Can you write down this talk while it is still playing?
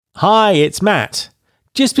Hi, it's Matt.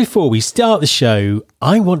 Just before we start the show,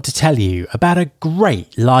 I want to tell you about a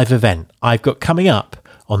great live event I've got coming up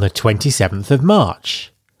on the 27th of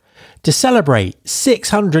March. To celebrate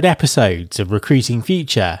 600 episodes of Recruiting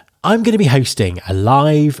Future, I'm going to be hosting a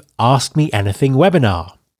live Ask Me Anything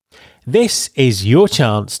webinar. This is your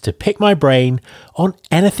chance to pick my brain on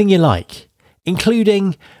anything you like,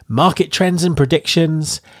 including market trends and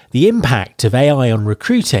predictions, the impact of AI on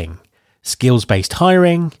recruiting, skills-based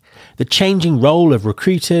hiring, the changing role of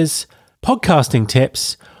recruiters, podcasting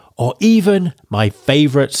tips, or even my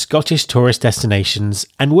favourite Scottish tourist destinations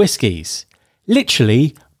and whiskies.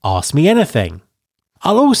 Literally, ask me anything.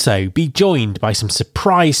 I'll also be joined by some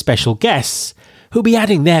surprise special guests who'll be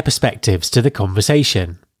adding their perspectives to the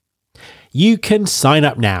conversation. You can sign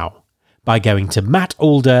up now by going to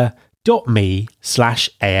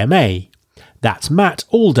mattalder.me/AMA. That's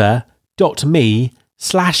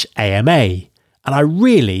mattalder.me/AMA. And I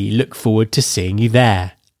really look forward to seeing you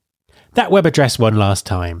there. That web address one last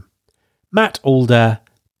time,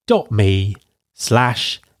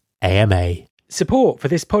 mattalder.me/AMA. Support for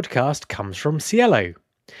this podcast comes from Cielo.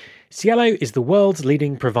 Cielo is the world's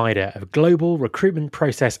leading provider of global recruitment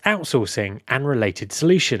process outsourcing and related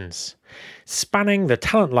solutions, spanning the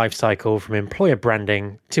talent lifecycle from employer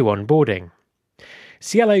branding to onboarding.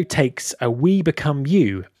 Cielo takes a we become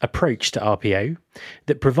you approach to RPO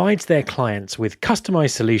that provides their clients with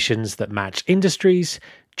customized solutions that match industries,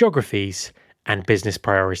 geographies, and business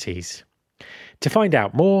priorities. To find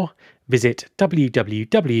out more, visit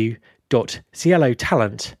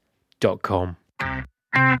www.cielotalent.com.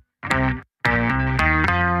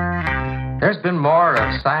 There's been more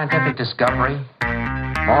of scientific discovery,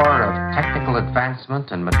 more of technical advancement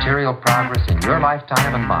and material progress in your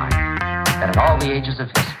lifetime and mine than in all the ages of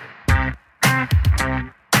history.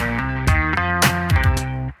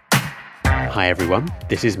 Hi everyone,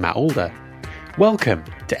 this is Matt Alder. Welcome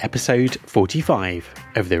to episode 45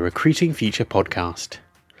 of the Recruiting Future podcast.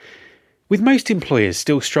 With most employers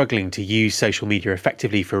still struggling to use social media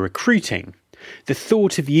effectively for recruiting, the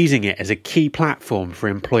thought of using it as a key platform for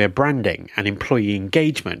employer branding and employee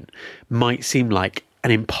engagement might seem like an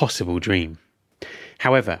impossible dream.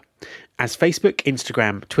 However, as Facebook,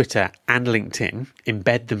 Instagram, Twitter, and LinkedIn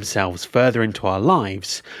embed themselves further into our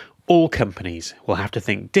lives, all companies will have to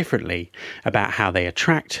think differently about how they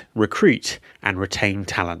attract, recruit, and retain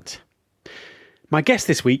talent. My guest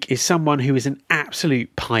this week is someone who is an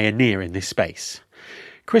absolute pioneer in this space.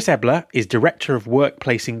 Chris Ebler is Director of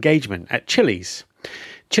Workplace Engagement at Chili's.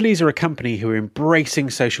 Chili's are a company who are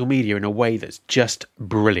embracing social media in a way that's just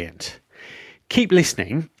brilliant. Keep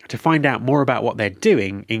listening to find out more about what they're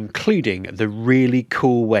doing, including the really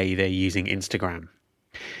cool way they're using Instagram.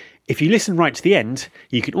 If you listen right to the end,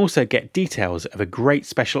 you can also get details of a great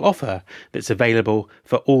special offer that's available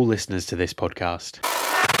for all listeners to this podcast.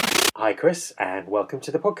 Hi, Chris, and welcome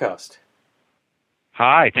to the podcast.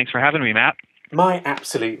 Hi, thanks for having me, Matt. My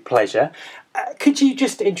absolute pleasure. Could you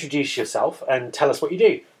just introduce yourself and tell us what you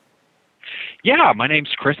do? Yeah, my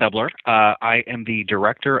name's Chris Ebler. I am the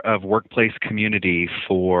Director of Workplace Community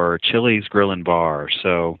for Chili's Grill and Bar.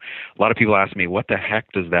 So a lot of people ask me, what the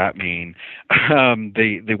heck does that mean?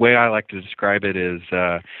 The way I like to describe it is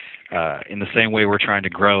in the same way we're trying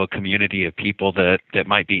to grow a community of people that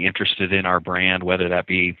might be interested in our brand, whether that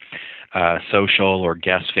be social or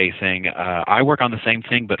guest facing. I work on the same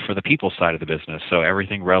thing, but for the people side of the business. So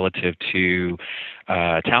everything relative to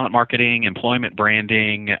talent marketing, employment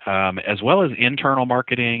branding, as well as internal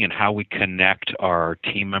marketing and how we connect our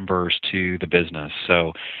team members to the business.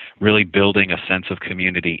 So really building a sense of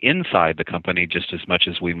community inside the company just as much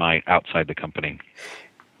as we might outside the company.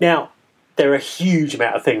 Now, there are a huge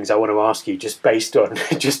amount of things I want to ask you just based on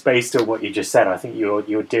what you just said. I think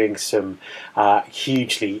you're doing some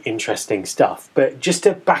hugely interesting stuff. But just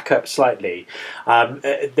to back up slightly,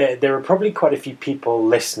 there are probably quite a few people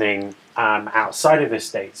listening outside of the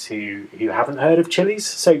States who haven't heard of Chili's.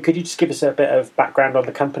 So could you just give us a bit of background on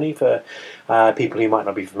the company for people who might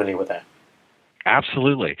not be familiar with it?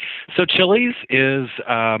 Absolutely. So Chili's is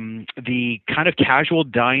the kind of casual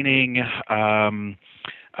dining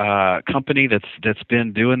company that's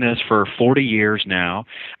been doing this for 40 years now.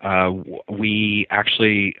 We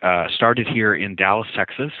actually started here in Dallas,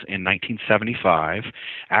 Texas in 1975,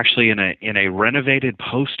 actually in a renovated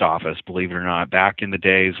post office, believe it or not, back in the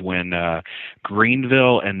days when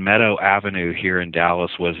Greenville and Meadow Avenue here in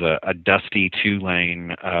Dallas was a dusty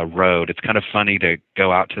two-lane road. It's kind of funny to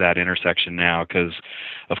go out to that intersection now because,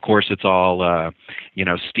 of course, it's all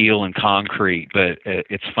steel and concrete, but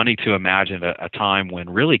it's funny to imagine a time when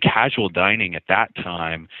really casual dining at that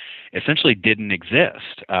time essentially didn't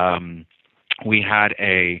exist. we had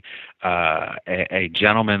a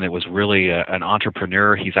gentleman that was really an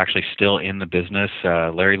entrepreneur. He's actually still in the business,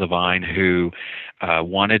 Larry Levine, who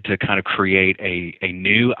wanted to kind of create a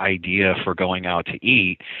new idea for going out to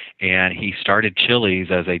eat, and he started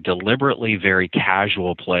Chili's as a deliberately very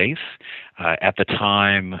casual place. At the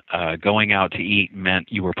time, going out to eat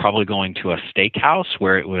meant you were probably going to a steakhouse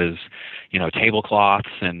where it was, tablecloths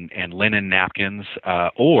and linen napkins,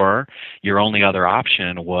 or your only other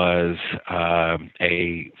option was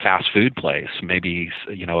a fast food place, maybe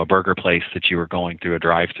a burger place that you were going through a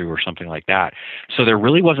drive-through or something like that. So there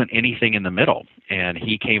really wasn't anything in the middle, and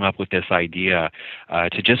he came up with this idea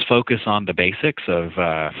to just focus on the basics of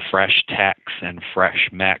fresh Tex and fresh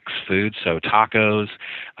Mex food, so tacos,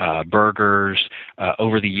 burgers.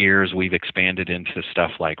 Over the years, we've expanded into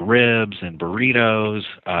stuff like ribs and burritos,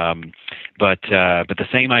 but the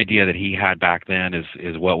same idea that he had back then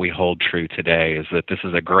is what we hold true today, is that this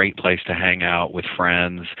is a great place to hang out with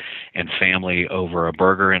friends and family over a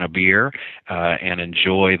burger and a beer, and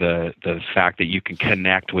enjoy the fact that you can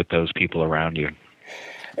connect with those people around you.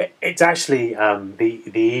 It's actually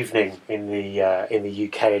the evening in the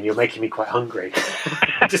UK, and you're making me quite hungry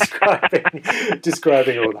describing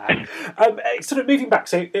all that. Sort of moving back,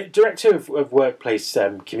 so director of workplace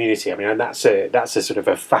community. I mean, and that's a sort of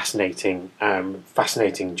a fascinating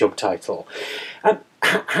job title.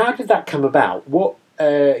 How did that come about? What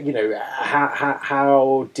how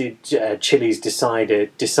did Chili's decide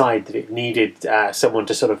that it needed someone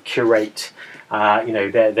to sort of curate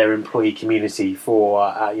their employee community for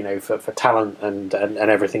talent and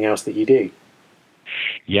everything else that you do?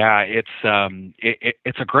 Yeah, it's a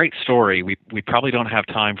great story. We probably don't have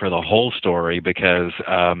time for the whole story because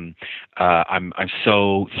I'm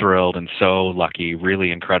so thrilled and so lucky,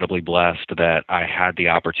 really incredibly blessed that I had the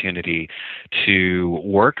opportunity to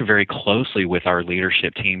work very closely with our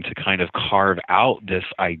leadership team to kind of carve out this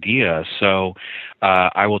idea. So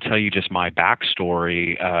I will tell you just my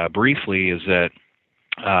backstory briefly is that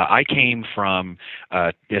I came from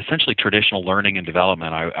essentially traditional learning and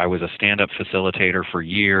development. I was a stand-up facilitator for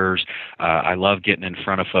years. I love getting in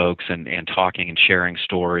front of folks and talking and sharing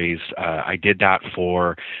stories. I did that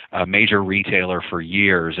for a major retailer for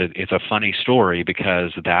years. It's a funny story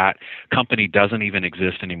because that company doesn't even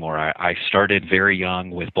exist anymore. I started very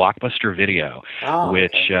young with Blockbuster Video,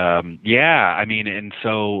 which, and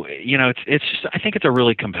so, it's just, I think it's a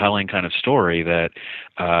really compelling kind of story that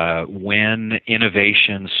when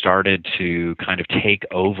innovation started to kind of take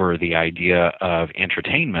over the idea of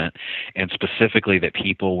entertainment, and specifically that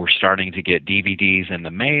people were starting to get DVDs in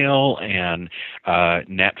the mail, and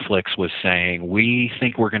Netflix was saying, we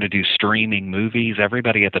think we're going to do streaming movies.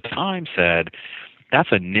 Everybody at the time said, that's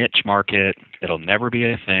a niche market. It'll never be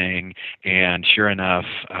a thing. And sure enough,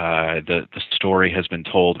 the story has been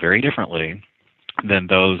told very differently than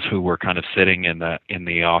those who were kind of sitting in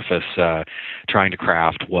the office trying to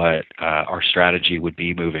craft what our strategy would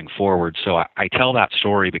be moving forward. So I tell that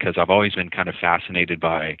story because I've always been kind of fascinated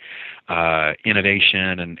by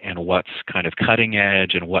innovation and what's kind of cutting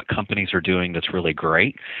edge and what companies are doing that's really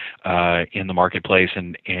great in the marketplace.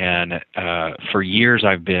 And for years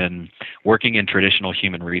I've been working in traditional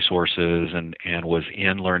human resources and was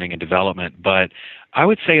in learning and development. But I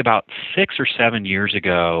would say about 6 or 7 years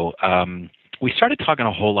ago, we started talking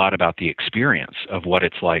a whole lot about the experience of what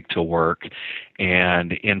it's like to work,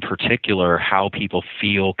 and in particular, how people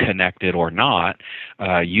feel connected or not,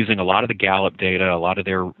 using a lot of the Gallup data, a lot of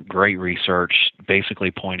their great research,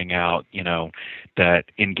 basically pointing out, that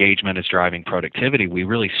engagement is driving productivity. We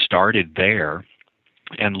really started there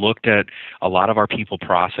and looked at a lot of our people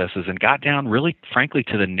processes and got down really, frankly,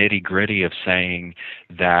 to the nitty-gritty of saying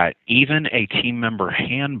that even a team member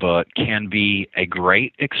handbook can be a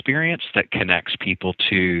great experience that connects people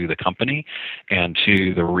to the company and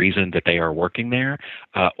to the reason that they are working there,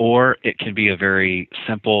 or it can be a very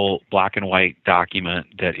simple black and white document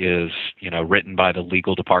that is, written by the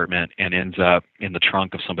legal department and ends up in the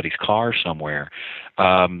trunk of somebody's car somewhere.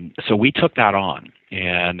 So we took that on.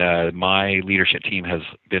 And my leadership team has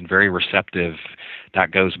been very receptive.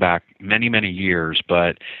 That goes back many, many years,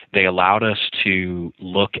 but they allowed us to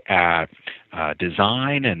look at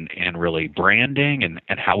design and really branding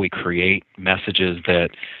and how we create messages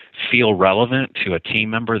that feel relevant to a team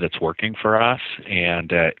member that's working for us.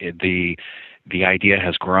 And the idea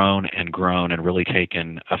has grown and really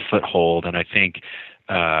taken a foothold. And I think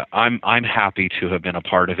I'm happy to have been a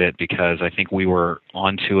part of it because I think we were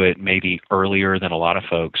onto it maybe earlier than a lot of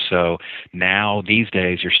folks. So now these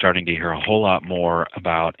days you're starting to hear a whole lot more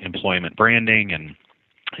about employment branding and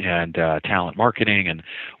and talent marketing and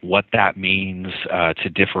what that means to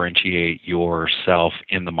differentiate yourself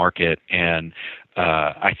in the market. And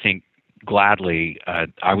I think gladly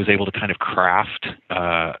I was able to kind of craft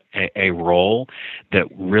a role that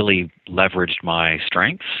really leveraged my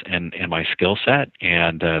strengths and my skill set.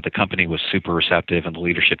 And the company was super receptive, and the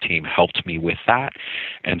leadership team helped me with that.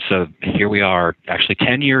 And so here we are, actually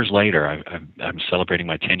 10 years later. I'm celebrating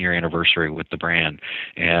my 10-year anniversary with the brand,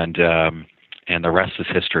 and the rest is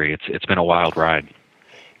history. It's been a wild ride.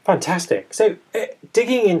 Fantastic. So,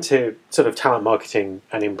 digging into sort of talent marketing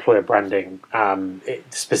and employer branding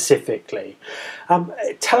specifically,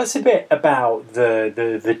 tell us a bit about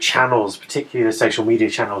the channels, particularly the social media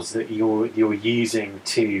channels that you're using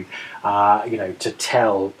to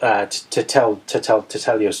tell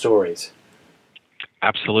your stories.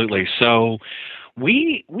 Absolutely. So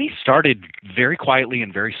we started very quietly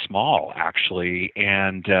and very small, actually,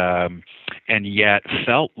 and yet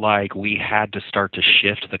felt like we had to start to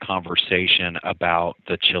shift the conversation about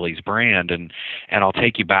the Chili's brand. And I'll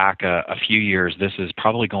take you back a few years. This is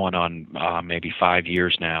probably going on maybe 5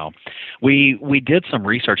 years now. We did some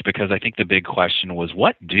research because I think the big question was,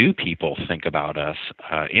 what do people think about us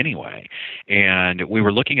anyway? And we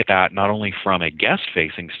were looking at that not only from a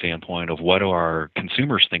guest-facing standpoint of what do our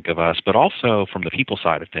consumers think of us, but also from the people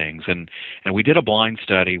side of things. And we did a blind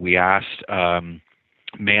study. We asked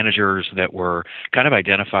managers that were kind of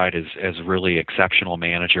identified as really exceptional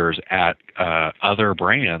managers at other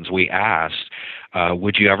brands. We asked,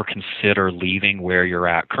 would you ever consider leaving where you're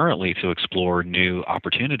at currently to explore new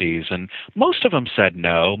opportunities? And most of them said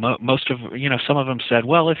no. Some of them said,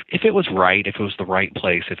 well, if it was right, if it was the right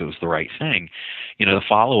place, if it was the right thing. The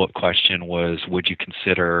follow-up question was, would you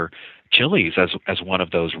consider Chili's as one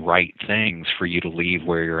of those right things for you to leave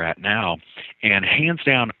where you're at now? And hands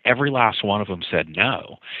down, every last one of them said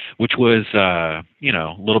no, which was a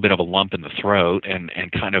little bit of a lump in the throat and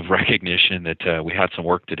kind of recognition that we had some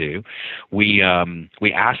work to do. We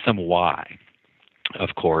asked them why, of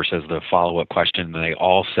course, as the follow-up question, and they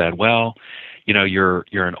all said, well, you're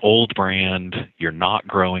an old brand, you're not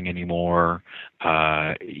growing anymore.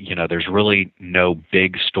 There's really no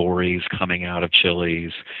big stories coming out of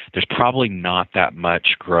Chili's. There's probably not that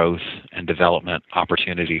much growth and development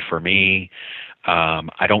opportunity for me.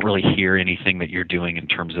 I don't really hear anything that you're doing in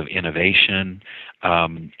terms of innovation.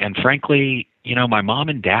 And frankly, my mom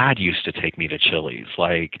and dad used to take me to Chili's.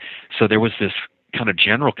 So there was this kind of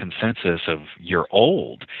general consensus of you're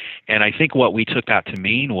old. And I think what we took that to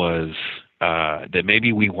mean was that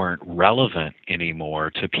maybe we weren't relevant anymore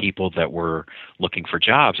to people that were looking for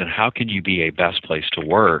jobs. And how can you be a best place to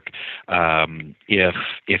work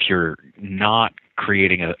if you're not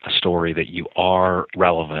creating a story that you are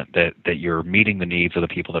relevant, that you're meeting the needs of the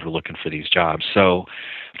people that are looking for these jobs? So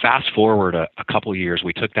fast forward a couple of years,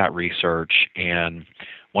 we took that research, and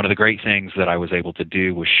one of the great things that I was able to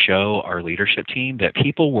do was show our leadership team that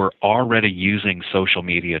people were already using social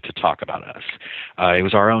media to talk about us. It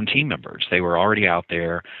was our own team members. They were already out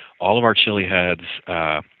there. All of our Chili heads,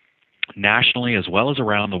 nationally as well as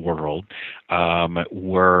around the world,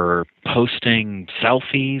 were posting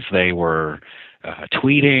selfies. They were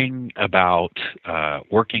tweeting about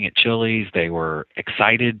working at Chili's. They were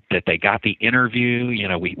excited that they got the interview.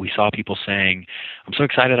 We saw people saying, I'm so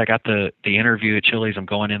excited I got the interview at Chili's. I'm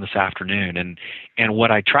going in this afternoon. And what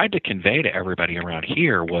I tried to convey to everybody around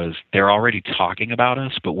here was they're already talking about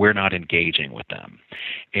us, but we're not engaging with them.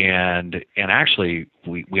 And actually,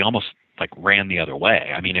 we almost ran the other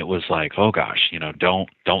way. I mean, it was like, oh gosh,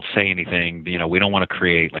 don't say anything. We don't want to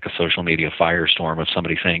create like a social media firestorm of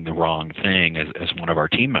somebody saying the wrong thing as one of our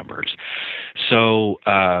team members. So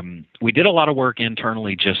we did a lot of work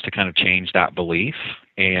internally just to kind of change that belief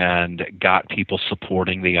and got people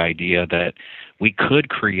supporting the idea that we could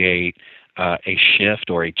create a shift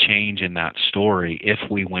or a change in that story if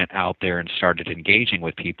we went out there and started engaging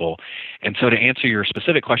with people. And so to answer your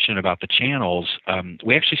specific question about the channels,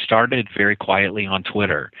 we actually started very quietly on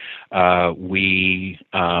Twitter. We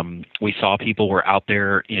saw people were out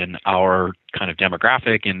there in our kind of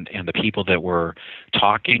demographic, and the people that were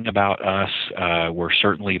talking about us were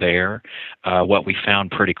certainly there. What we found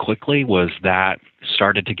pretty quickly was that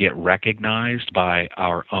started to get recognized by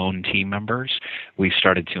our own team members. We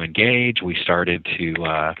started to engage. We started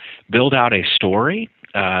to build out a story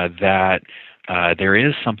that there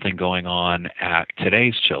is something going on at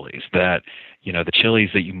today's Chili's, that the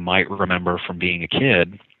Chili's that you might remember from being a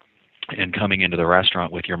kid and coming into the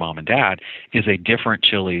restaurant with your mom and dad is a different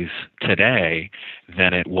Chili's today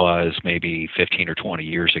than it was maybe 15 or 20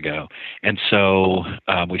 years ago. And so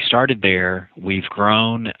we started there. We've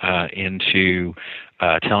grown into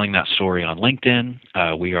telling that story on LinkedIn.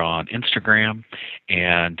 We are on Instagram,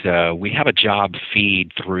 and we have a job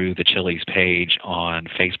feed through the Chili's page on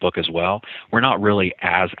Facebook as well. We're not really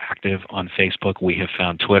as active on Facebook. We have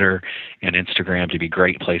found Twitter and Instagram to be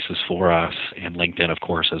great places for us, and LinkedIn, of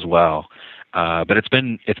course, as well. But it's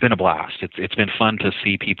been a blast. It's been fun to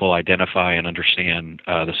see people identify and understand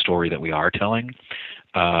the story that we are telling.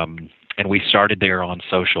 And we started there on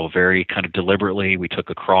social very kind of deliberately. We took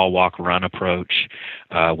a crawl, walk, run approach.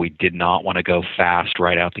 We did not want to go fast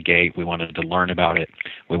right out the gate. We wanted to learn about it.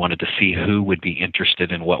 We wanted to see who would be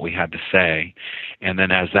interested in what we had to say. And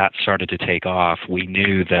then as that started to take off, we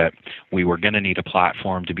knew that we were going to need a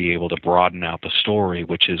platform to be able to broaden out the story,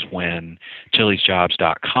 which is when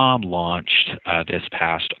Chili'sJobs.com launched this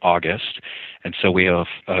past August. And so we have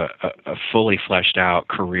a fully fleshed out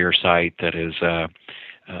career site that is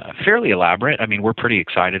fairly elaborate. I mean, we're pretty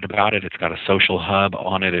excited about it. It's got a social hub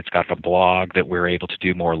on it. It's got a blog that we're able to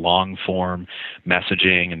do more long form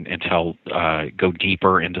messaging and go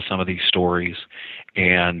deeper into some of these stories,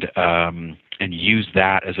 and use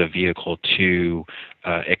that as a vehicle to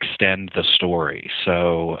extend the story.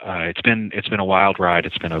 So it's been a wild ride.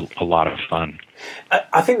 It's been a lot of fun.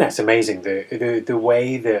 I think that's amazing. The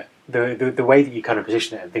way that the way that you kind of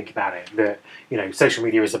position it and think about it, that, you know, social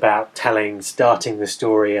media is about starting the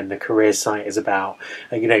story, and the career site is about,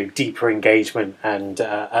 deeper engagement and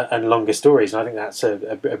longer stories. And I think that's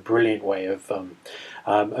a brilliant way of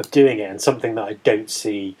doing it, and something that I don't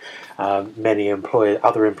see many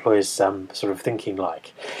other employers sort of thinking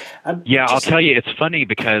like. I'll tell you, it's funny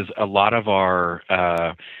because a lot of our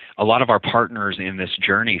partners in this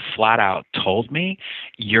journey flat out told me,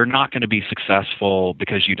 you're not going to be successful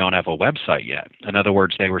because you don't have a website yet. In other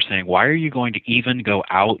words, they were saying, why are you going to even go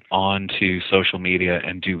out onto social media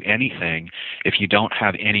and do anything if you don't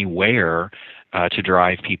have anywhere to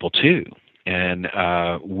drive people to? And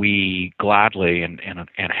we gladly and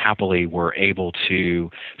happily were able to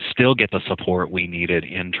still get the support we needed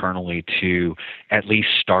internally to at least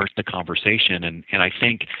start the conversation. And I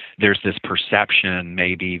think there's this perception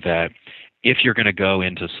maybe that if you're going to go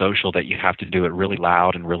into social that you have to do it really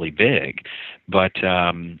loud and really big. But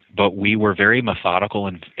we were very methodical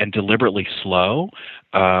and deliberately slow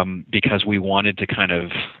because we wanted to kind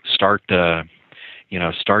of start the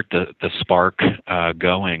spark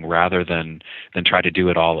going rather than try to do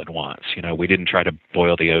it all at once. We didn't try to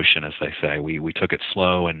boil the ocean, as they say. We took it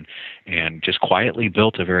slow and just quietly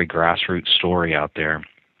built a very grassroots story out there.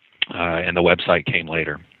 And the website came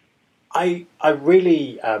later. I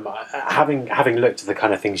really, having looked at the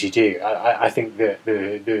kind of things you do, I think that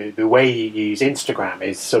the way you use Instagram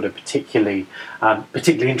is sort of particularly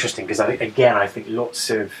interesting, because I think lots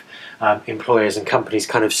of employers and companies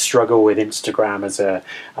kind of struggle with Instagram as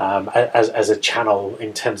a channel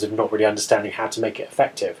in terms of not really understanding how to make it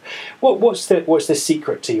effective. What's the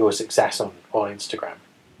secret to your success on Instagram?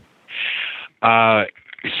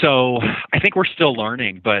 So I think we're still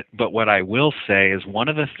learning, but what I will say is one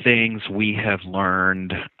of the things we have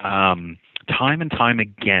learned time and time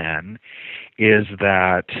again is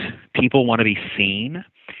that people want to be seen.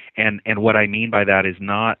 And what I mean by that is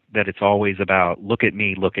not that it's always about look at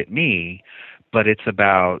me, but it's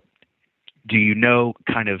about, do you know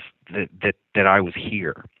kind of that I was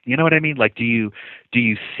here? You know what I mean? Like, do you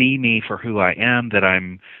see me for who I am, that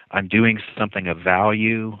I'm doing something of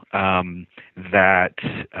value, that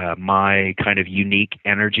my kind of unique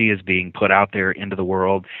energy is being put out there into the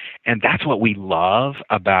world? And that's what we love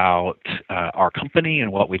about our company,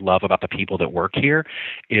 and what we love about the people that work here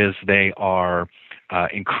is they are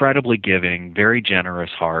incredibly giving, very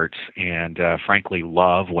generous hearts, and frankly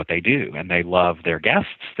love what they do. And they love their guests.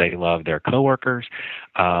 They love their coworkers.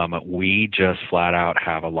 We just flat out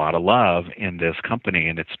have a lot of love in this company,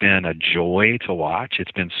 and it's been a joy to watch.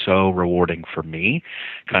 It's been so rewarding for me,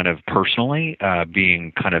 kind of personally,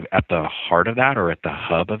 being kind of at the heart of that, or at the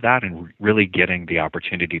hub of that, and really getting the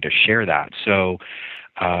opportunity to share that. So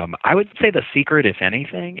I would say the secret, if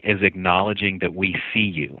anything, is acknowledging that we see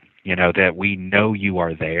you. That we know you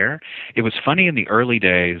are there. It was funny in the early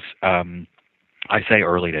days. I say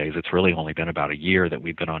early days. It's really only been about a year that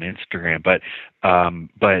we've been on Instagram.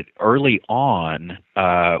 But early on,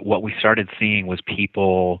 what we started seeing was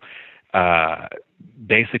people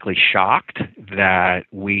basically shocked that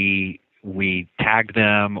we tagged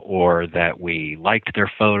them, or that we liked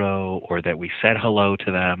their photo, or that we said hello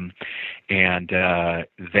to them. And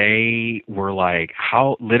they were like,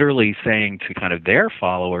 literally saying to kind of their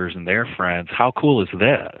followers and their friends, how cool is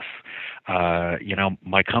this?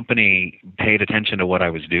 my company paid attention to what I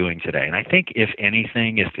was doing today. And I think if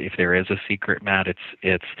anything, if there is a secret, Matt,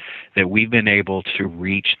 it's that we've been able to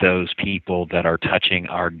reach those people that are touching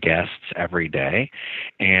our guests every day,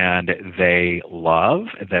 and they love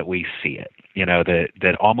that we see it.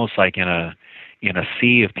 That almost like in a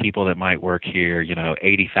sea of people that might work here,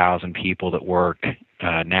 80,000 people that work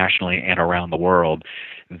nationally and around the world,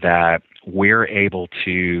 that we're able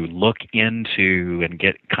to look into and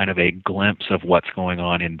get kind of a glimpse of what's going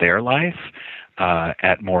on in their life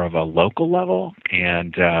at more of a local level,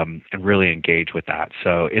 and really engage with that.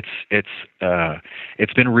 So it's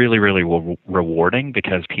been really, really rewarding,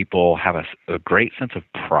 because people have a great sense of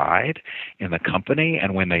pride in the company,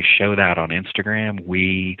 and when they show that on Instagram,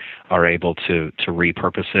 we are able to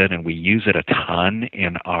repurpose it, and we use it a ton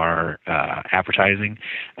in our advertising,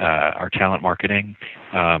 our talent marketing,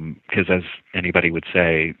 because as anybody would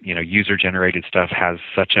say, user-generated stuff has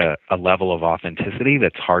such a level of authenticity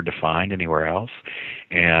that's hard to find anywhere else,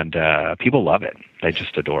 and people love it. They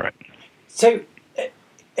just adore it. So,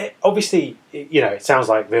 obviously, it sounds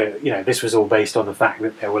like this was all based on the fact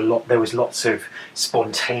that there was lots of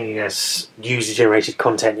spontaneous user-generated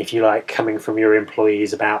content, if you like, coming from your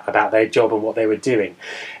employees about their job and what they were doing.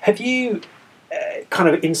 Have you kind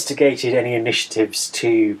of instigated any initiatives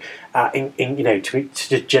to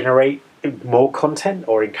generate more content,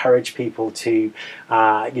 or encourage people to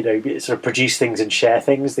sort of produce things and share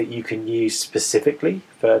things that you can use specifically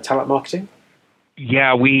for talent marketing?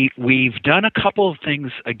 Yeah, we've done a couple of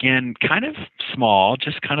things, again, kind of small,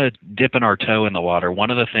 just kind of dipping our toe in the water.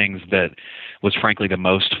 One of the things that was frankly the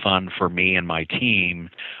most fun for me and my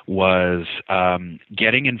team was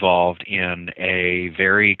getting involved in a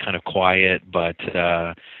very kind of quiet but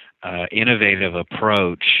innovative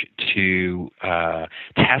approach to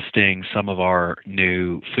testing some of our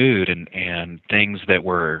new food and things that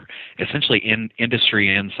were essentially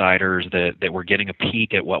industry insiders that were getting a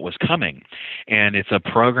peek at what was coming. And it's a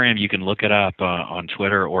program, you can look it up on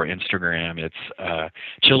Twitter or Instagram. It's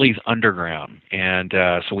Chili's Underground. And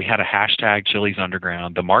so we had a hashtag Chili's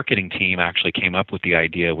Underground. The marketing team actually came up with the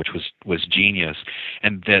idea, which was genius.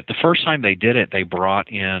 And that the first time they did it, they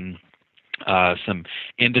brought in some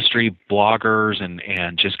industry bloggers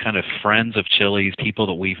and just kind of friends of Chili's, people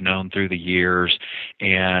that we've known through the years.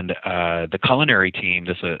 And the culinary team,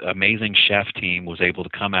 this amazing chef team, was able to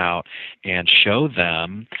come out and show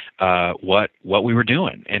them what we were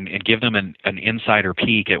doing and give them an insider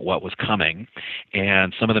peek at what was coming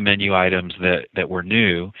and some of the menu items that were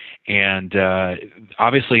new. And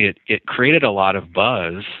obviously it created a lot of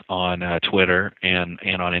buzz on Twitter and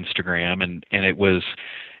on Instagram, and it was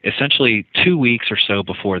essentially 2 weeks or so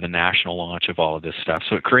before the national launch of all of this stuff.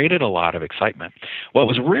 So it created a lot of excitement. What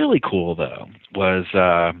was really cool, though, was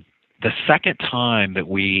the second time that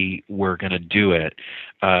we were going to do it.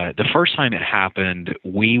 The first time it happened,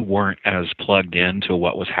 we weren't as plugged into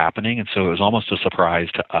what was happening, and so it was almost a surprise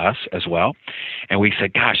to us as well. And we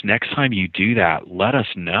said, gosh, next time you do that, let us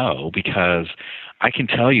know, because I can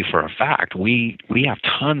tell you for a fact, we have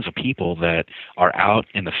tons of people that are out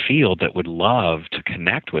in the field that would love to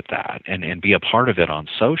connect with that and be a part of it on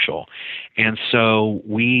social. And so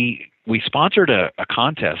we sponsored a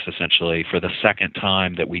contest essentially for the second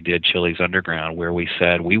time that we did Chili's Underground, where we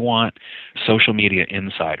said we want social media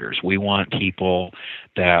insiders. We want people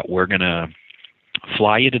that we're going to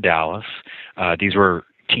fly you to Dallas. These were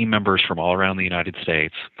team members from all around the United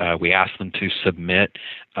States. We asked them to submit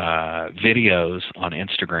videos on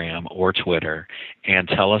Instagram or Twitter and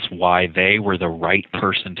tell us why they were the right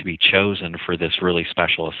person to be chosen for this really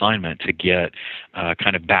special assignment, to get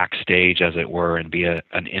kind of backstage, as it were, and be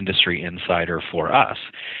an industry insider for us.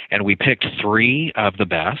 And we picked 3 of the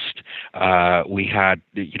best. We had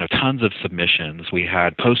tons of submissions. We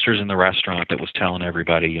had posters in the restaurant that was telling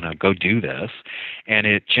everybody, go do this. And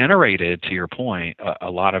it generated, to your point, a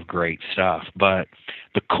lot of great stuff. But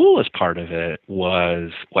the coolest part of it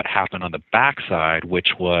was what happened on the backside, which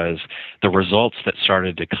was the results that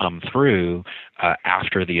started to come through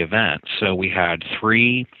after the event. So we had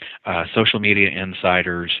 3 social media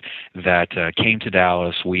insiders that came to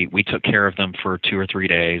Dallas. We took care of them for 2 or 3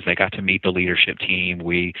 days. They got to meet the leadership team.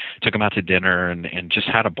 We took them out to dinner and just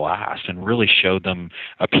had a blast and really showed them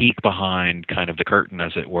a peek behind kind of the curtain,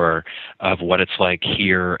 as it were, of what it's like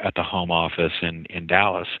here at the home office in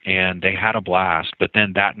Dallas. And they had a blast. But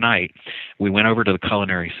then that night, we went over to the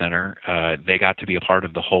Culinary Center. They got to be a part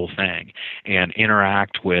of the whole thing and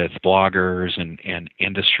interact with bloggers and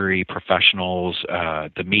industry professionals,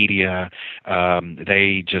 the media.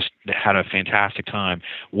 They just had a fantastic time.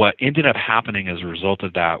 What ended up happening as a result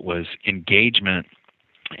of that was engagement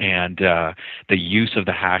And the use of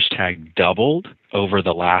the hashtag doubled over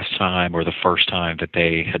the last time or the first time that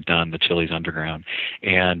they had done the Chili's Underground.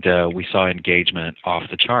 And we saw engagement off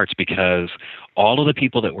the charts because all of the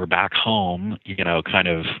people that were back home, kind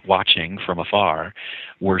of watching from afar,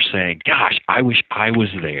 were saying, gosh, I wish I was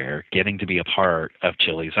there getting to be a part of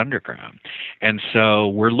Chili's Underground. And so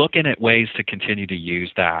we're looking at ways to continue to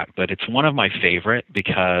use that. But it's one of my favorite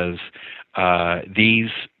because these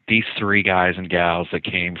three guys and gals that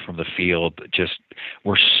came from the field just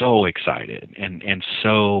were so excited and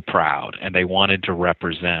so proud, and they wanted to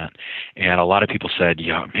represent. And a lot of people said,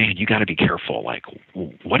 man, you got to be careful. Like,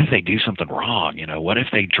 what if they do something wrong? What if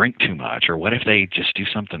they drink too much, or what if they just do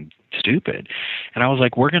something stupid? And I was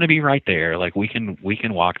like, we're going to be right there. Like, we can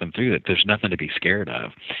walk them through it. There's nothing to be scared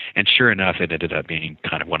of. And sure enough, it ended up being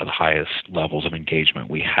kind of one of the highest levels of engagement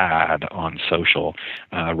we had on social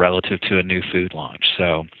relative to a new food launch.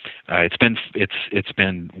 So it's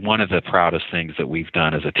been one of the proudest things that we've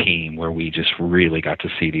done as a team, where we just really got to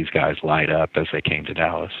see these guys light up as they came to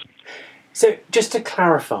Dallas. So just to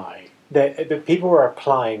clarify, the people were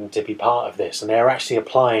applying to be part of this, and they're actually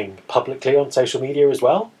applying publicly on social media as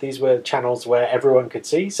well. These were channels where everyone could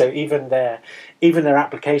see. So even their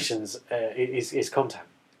applications is content.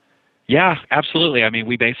 Yeah, absolutely. I mean,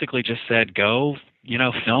 we basically just said, go,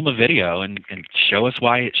 film a video and show us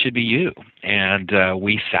why it should be you. And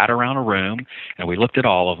we sat around a room and we looked at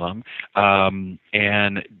all of them.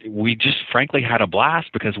 And we just frankly had a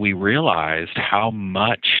blast because we realized how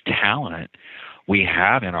much talent we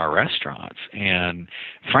have in our restaurants, and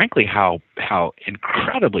frankly how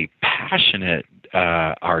incredibly passionate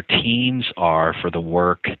our teams are for the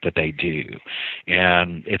work that they do.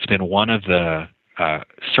 And it's been one of the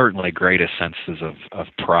certainly greatest senses of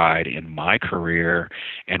pride in my career,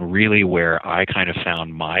 and really where I kind of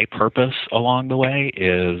found my purpose along the way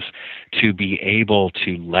is to be able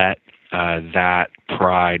to let that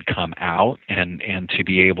pride come out and to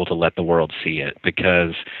be able to let the world see it,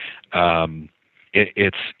 because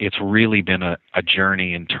it's really been a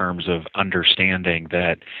journey in terms of understanding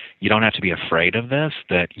that you don't have to be afraid of this,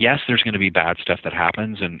 that yes, there's going to be bad stuff that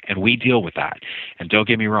happens, and we deal with that. And don't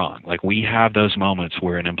get me wrong, like, we have those moments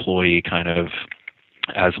where an employee kind of,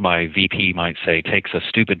 as my VP might say, takes a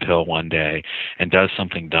stupid pill one day and does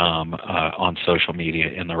something dumb on social media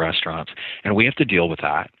in the restaurants, and we have to deal with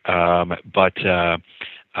that.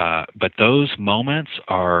 But those moments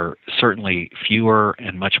are certainly fewer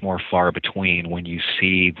and much more far between when you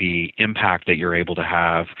see the impact that you're able to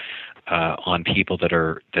have on people that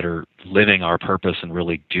are living our purpose and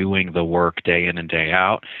really doing the work day in and day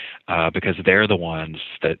out, because they're the ones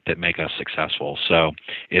that make us successful. So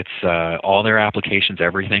it's all their applications,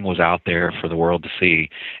 everything was out there for the world to see,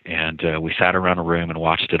 and we sat around a room and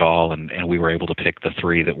watched it all, and we were able to pick the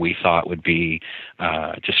three that we thought would be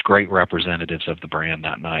just great representatives of the brand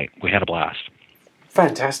that night. We had a blast.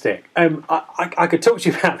 Fantastic. I could talk to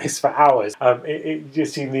you about this for hours.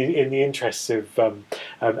 Just in the interests of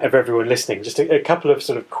everyone listening, just a couple of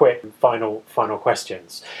sort of quick final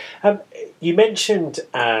questions. You mentioned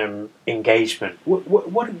engagement.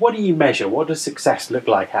 What do you measure? What does success look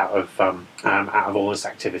like out of all this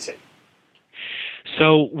activity?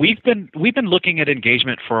 So we've been looking at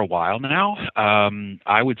engagement for a while now.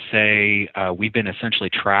 I would say we've been essentially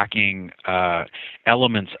tracking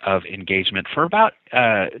elements of engagement for about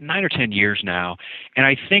 9 or 10 years now. And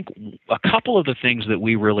I think a couple of the things that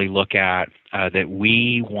we really look at that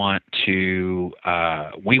we want to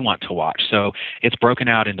watch. So it's broken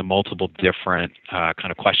out into multiple different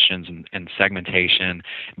kind of questions and segmentation.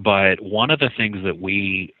 But one of the things that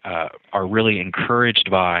we are really encouraged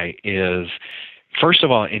by is, first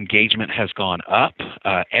of all, engagement has gone up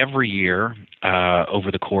every year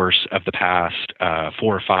over the course of the past 4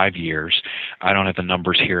 or 5 years. I don't have the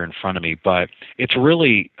numbers here in front of me, but it's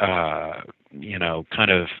really,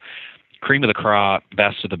 kind of cream of the crop,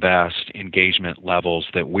 best of the best engagement levels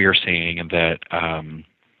that we're seeing, and that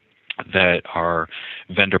our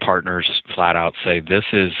vendor partners flat out say, this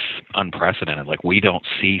is unprecedented. Like, we don't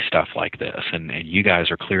see stuff like this, and you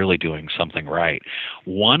guys are clearly doing something right.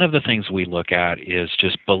 One of the things we look at is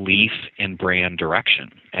just belief in brand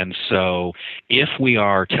direction. And so if we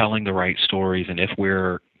are telling the right stories, and if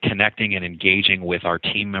we're connecting and engaging with our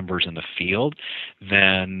team members in the field,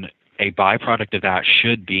 then a byproduct of that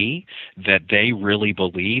should be that they really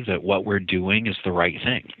believe that what we're doing is the right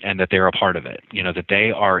thing and that they're a part of it. That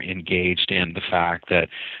they are engaged in the fact that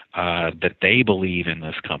that they believe in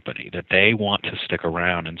this company, that they want to stick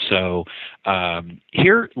around. And so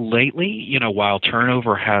here lately, while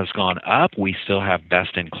turnover has gone up, we still have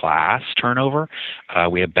best-in-class turnover.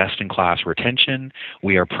 We have best-in-class retention.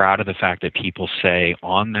 We are proud of the fact that people say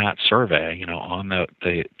on that survey, on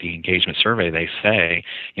the engagement survey, they say,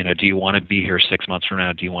 do you want to be here 6 months from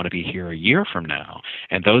now? Do you want to be here a year from now?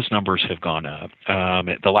 And those numbers have gone up.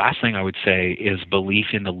 The last thing I would say is belief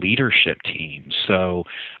in the leadership team. So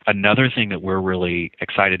another thing that we're really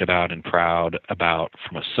excited about and proud about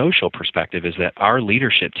from a social perspective is that our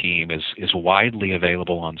leadership team is widely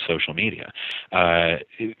available on social media. I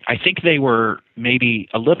think they were maybe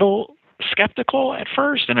a little skeptical at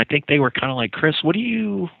first, and I think they were kind of like, Chris, what are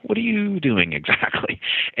you doing exactly?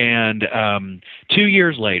 And 2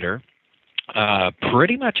 years later,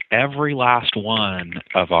 pretty much every last one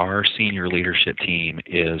of our senior leadership team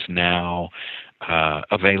is now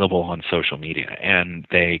available on social media, and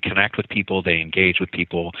they connect with people, they engage with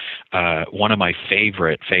people. One of my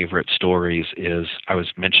favorite stories is I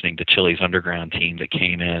was mentioning the Chili's Underground team that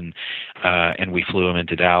came in, and we flew them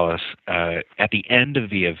into Dallas. At the end of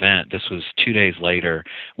the event, this was 2 days later,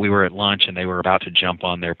 we were at lunch and they were about to jump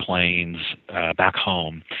on their planes back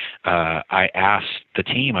home. I asked the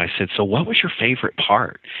team, I said, so what was your favorite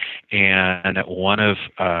part? And one of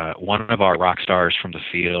our rock stars from the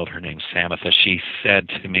field, her name's Samatha, she said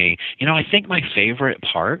to me, I think my favorite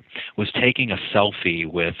part was taking a selfie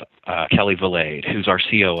with Kelly Valade, who's our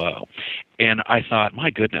COO. And I thought, my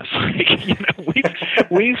goodness,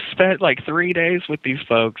 we've spent like 3 days with these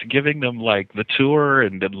folks, giving them like the tour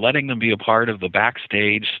and then letting them be a part of the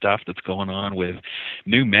backstage stuff that's going on with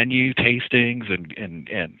new menu tastings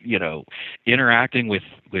and interacting with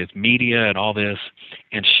media and all this.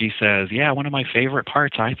 And she says, yeah, one of my favorite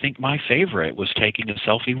parts, I think my favorite was taking a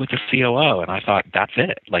selfie with the COO. And I thought, that's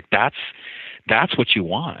it. Like that's what you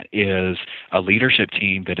want, is a leadership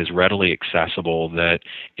team that is readily accessible, that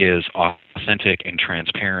is authentic and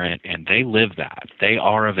transparent, and they live that. They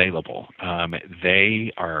are available.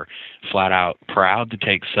 They are flat out proud to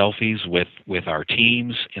take selfies with our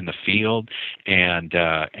teams in the field, and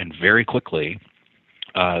very quickly,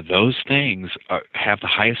 those things have the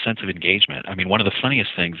highest sense of engagement. I mean, one of the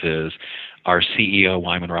funniest things is our CEO,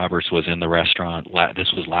 Wyman Roberts, was in the restaurant.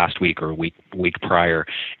 This was last week or a week prior,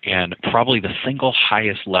 and probably the single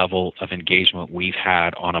highest level of engagement we've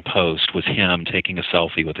had on a post was him taking a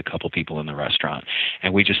selfie with a couple people in the restaurant.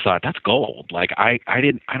 And we just thought, that's gold. Like I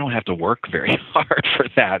don't have to work very hard for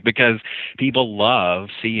that, because people love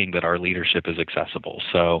seeing that our leadership is accessible.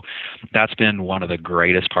 So that's been one of the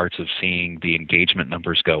greatest parts of seeing the engagement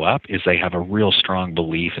numbers go up, is they have a real strong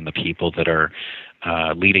belief in the people that are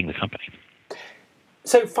leading the company.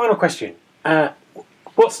 So, final question: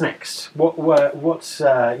 what's next? What's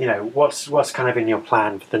kind of in your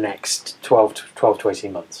plan for the next 12 to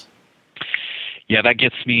 18 months? Yeah, that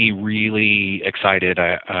gets me really excited.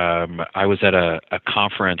 I was at a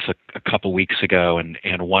conference a couple weeks ago, and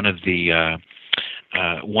one of the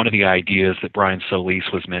ideas that Brian Solis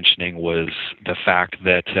was mentioning was the fact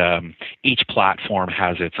that each platform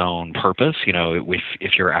has its own purpose.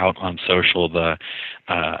 If you're out on social,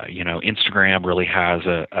 Instagram really has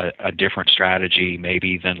a different strategy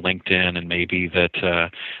maybe than LinkedIn, and maybe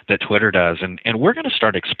that Twitter does. And we're going to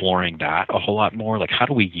start exploring that a whole lot more. Like, how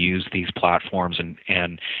do we use these platforms,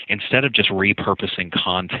 and instead of just repurposing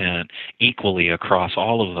content equally across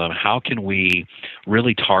all of them, how can we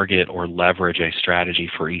really target or leverage a strategy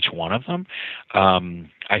for each one of them?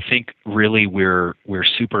 I think really we're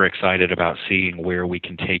super excited about seeing where we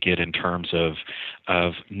can take it in terms of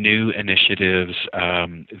new initiatives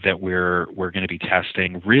that we're going to be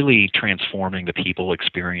testing, really transforming the people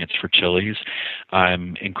experience for Chili's.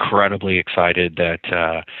 I'm incredibly excited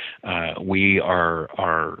that we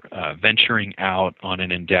are venturing out on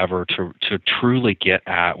an endeavor to truly get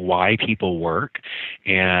at why people work,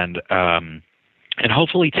 and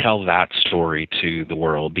hopefully tell that story to the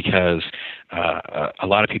world, because a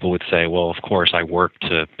lot of people would say, well, of course I work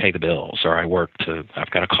to pay the bills, or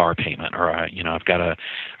I've got a car payment, or I've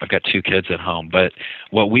got 2 kids at home. But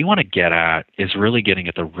what we want to get at is really getting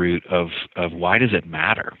at the root of why does it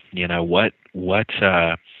matter?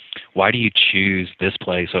 Why do you choose this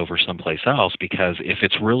place over someplace else? Because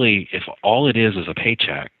if all it is a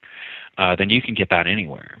paycheck, then you can get that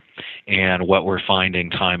anywhere. And what we're finding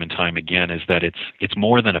time and time again is that it's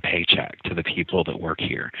more than a paycheck to the people that work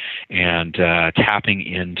here. And tapping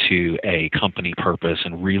into a company purpose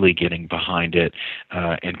and really getting behind it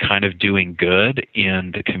and kind of doing good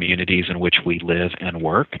in the communities in which we live and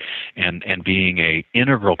work, and being a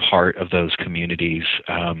integral part of those communities,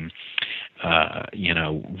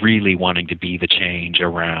 really wanting to be the change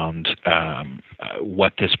around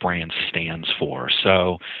what this brand stands for.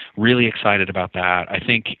 So really excited about that. I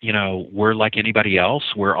think, we're like anybody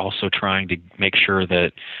else. We're also trying to make sure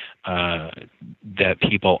that that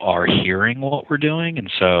people are hearing what we're doing.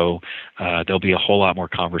 And so there'll be a whole lot more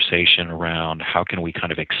conversation around how can we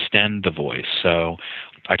kind of extend the voice. So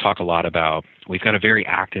I talk a lot about we've got a very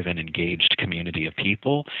active and engaged community of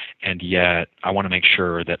people, and yet I want to make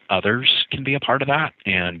sure that others can be a part of that,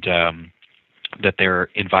 and that they're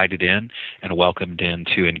invited in and welcomed in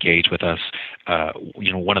to engage with us.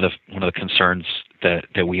 One of the concerns that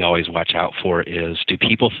we always watch out for is, do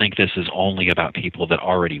people think this is only about people that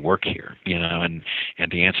already work here? And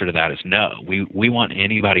the answer to that is no. We want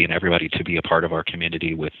anybody and everybody to be a part of our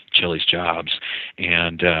community with Chili's Jobs,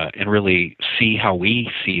 and really see how we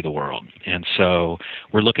see the world. And so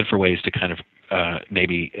we're looking for ways to kind of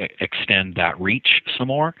maybe extend that reach some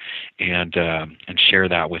more, and share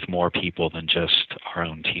that with more people than just our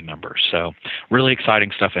own team members. So really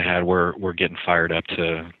exciting stuff ahead. We're getting fired up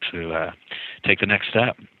to take the next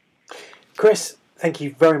step. Chris, thank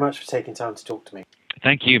you very much for taking time to talk to me.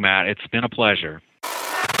 Thank you, Matt. It's been a pleasure.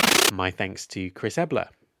 My thanks to Chris Ebler.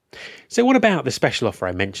 So what about the special offer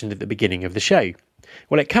I mentioned at the beginning of the show?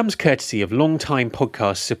 Well, it comes courtesy of long-time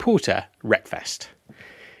podcast supporter Wreckfest.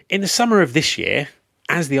 In the summer of this year,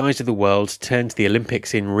 as the eyes of the world turn to the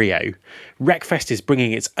Olympics in Rio, Wreckfest is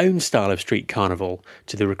bringing its own style of street carnival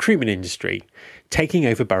to the recruitment industry, taking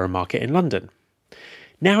over Borough Market in London.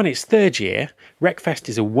 Now in its third year, Wreckfest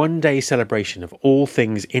is a one-day celebration of all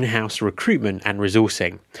things in-house recruitment and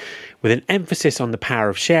resourcing. With an emphasis on the power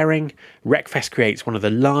of sharing, Wreckfest creates one of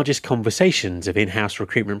the largest conversations of in-house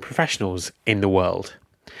recruitment professionals in the world.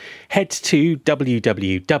 Head to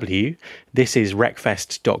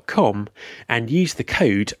www.thisiswreckfest.com and use the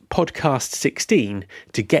code podcast16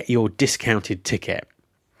 to get your discounted ticket.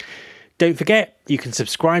 Don't forget, you can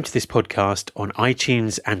subscribe to this podcast on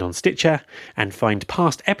iTunes and on Stitcher, and find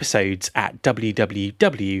past episodes at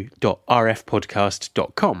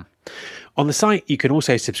www.rfpodcast.com. On the site, you can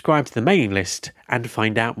also subscribe to the mailing list and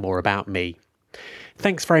find out more about me.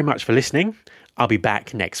 Thanks very much for listening. I'll be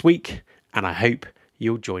back next week, and I hope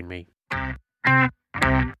you'll join me.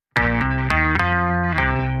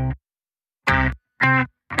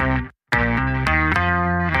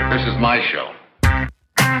 This is my show.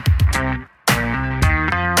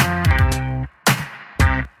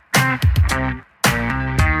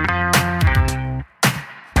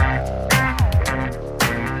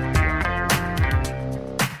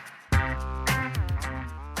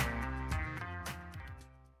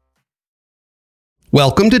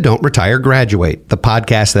 Welcome to Don't Retire, Graduate, the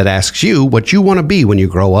podcast that asks you what you want to be when you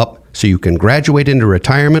grow up so you can graduate into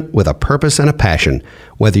retirement with a purpose and a passion,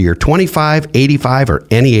 whether you're 25, 85, or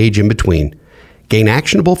any age in between. Gain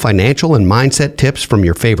actionable financial and mindset tips from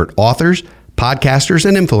your favorite authors, podcasters,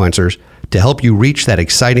 and influencers to help you reach that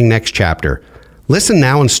exciting next chapter. Listen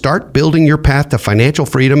now and start building your path to financial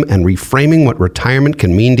freedom and reframing what retirement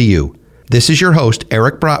can mean to you. This is your host,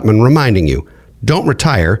 Eric Brotman, reminding you, don't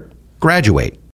retire, graduate.